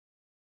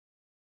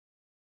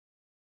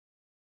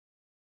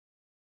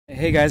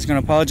Hey guys, gonna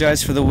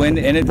apologize for the wind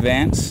in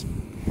advance.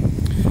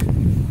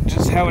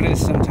 Just how it is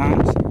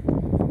sometimes.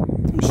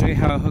 I'll show you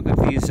how I hook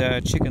up these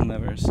chicken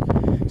livers.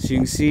 So you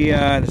can see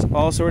there's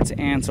all sorts of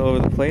ants all over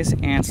the place.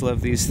 Ants love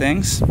these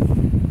things.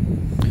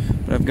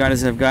 What I've got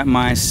is I've got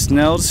my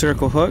snelled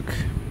circle hook.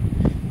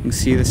 You can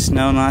see the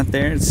snell knot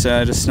there. It's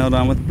just snelled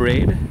on with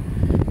braid.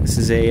 This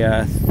is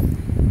a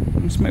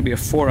this might be a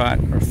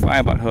 4/0 or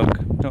 5/0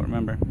 hook. Don't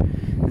remember.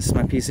 This is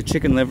my piece of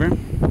chicken liver.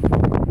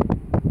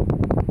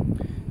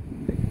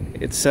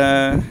 It's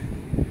they're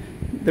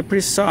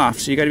pretty soft,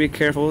 so you got to be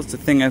careful. It's the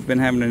thing I've been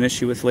having an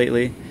issue with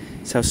lately.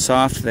 It's how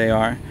soft they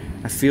are.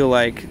 I feel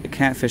like the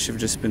catfish have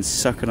just been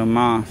sucking them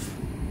off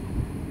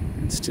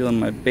and stealing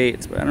my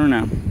baits, but I don't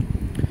know.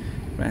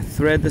 But I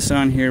thread this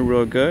on here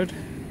real good.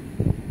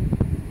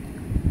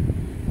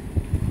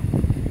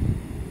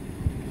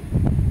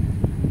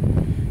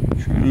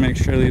 Trying to make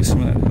sure I leave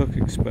some of that hook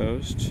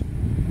exposed.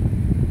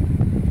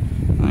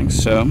 Like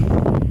so.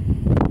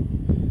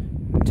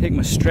 I take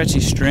my stretchy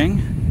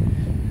string.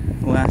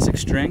 Elastic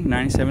string,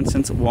 97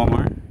 cents at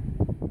Walmart.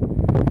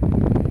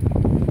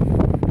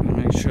 And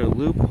make sure to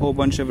loop a whole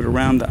bunch of it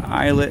around the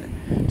eyelet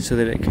so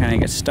that it kind of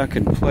gets stuck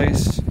in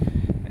place.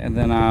 And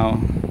then I'll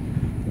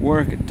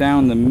work it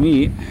down the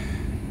meat.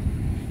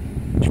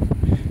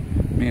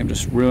 May have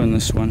just ruined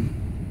this one.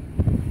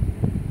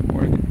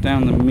 Work it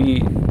down the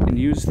meat and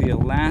use the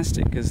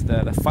elastic because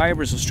the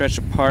fibers will stretch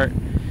apart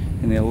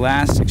in the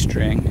elastic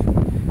string.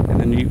 And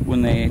then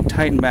when they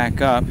tighten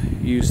back up,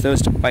 use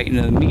those to bite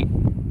into the meat.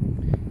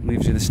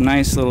 Leaves you this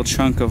nice little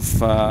chunk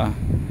of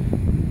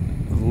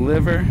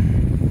liver.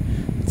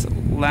 It's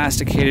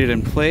elasticated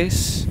in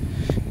place,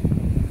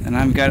 and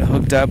I've got it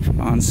hooked up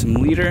on some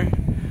leader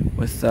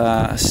with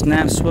a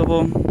snap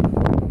swivel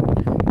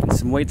and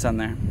some weights on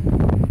there.